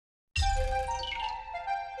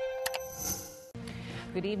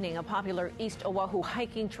Good evening. A popular East Oahu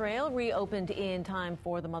hiking trail reopened in time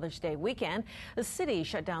for the Mother's Day weekend. The city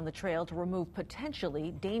shut down the trail to remove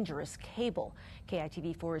potentially dangerous cable.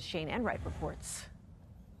 KITV4's Shane Enright reports.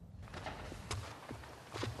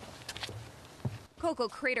 Coco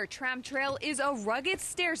Crater Tram Trail is a rugged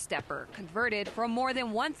stair-stepper converted from more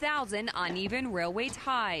than 1,000 uneven railway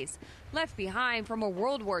ties, left behind from a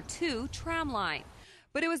World War II tram line.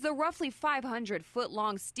 But it was the roughly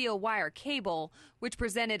 500-foot-long steel wire cable which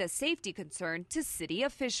presented a safety concern to city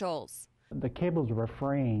officials. The cables were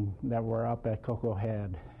fraying that were up at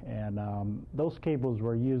Kokohead, and those cables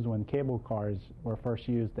were used when cable cars were first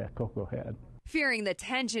used at Kokohead. Fearing the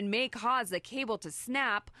tension may cause the cable to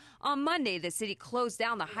snap, on Monday the city closed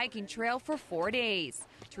down the hiking trail for 4 days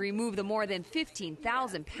to remove the more than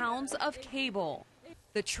 15,000 pounds of cable.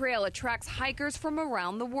 The trail attracts hikers from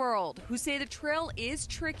around the world who say the trail is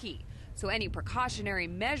tricky, so any precautionary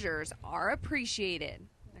measures are appreciated.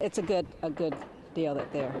 It's a good deal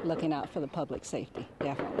that they're looking out for the public safety,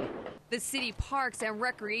 definitely. The city parks and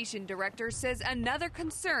recreation director says another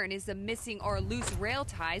concern is the missing or loose rail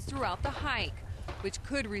ties throughout the hike, which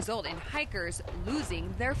could result in hikers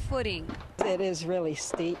losing their footing. It is really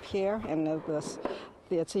steep here, and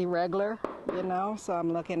it's irregular, so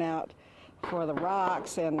I'm looking out for the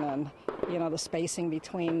rocks and the spacing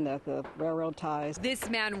between the railroad ties. This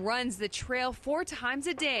man runs the trail 4 times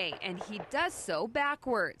a day, and he does so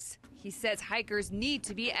backwards. He says hikers need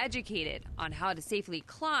to be educated on how to safely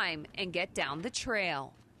climb and get down the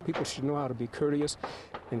trail. People should know how to be courteous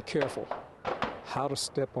and careful, how to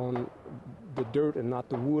step on the dirt and not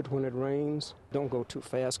the wood when it rains. Don't go too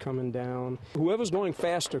fast coming down. Whoever's going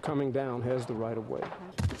faster coming down has the right of way.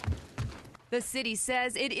 The city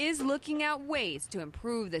says it is looking at ways to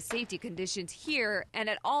improve the safety conditions here and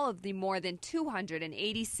at all of the more than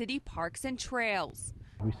 280 city parks and trails.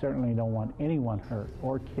 We certainly don't want anyone hurt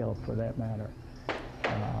or killed for that matter.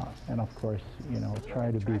 And of course,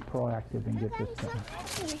 try to be proactive and get this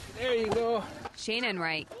done. There you go. Shane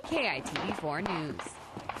Enright, KITV4 News.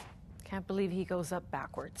 Can't believe he goes up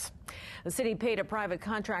backwards. The city paid a private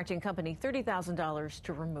contracting company $30,000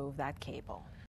 to remove that cable.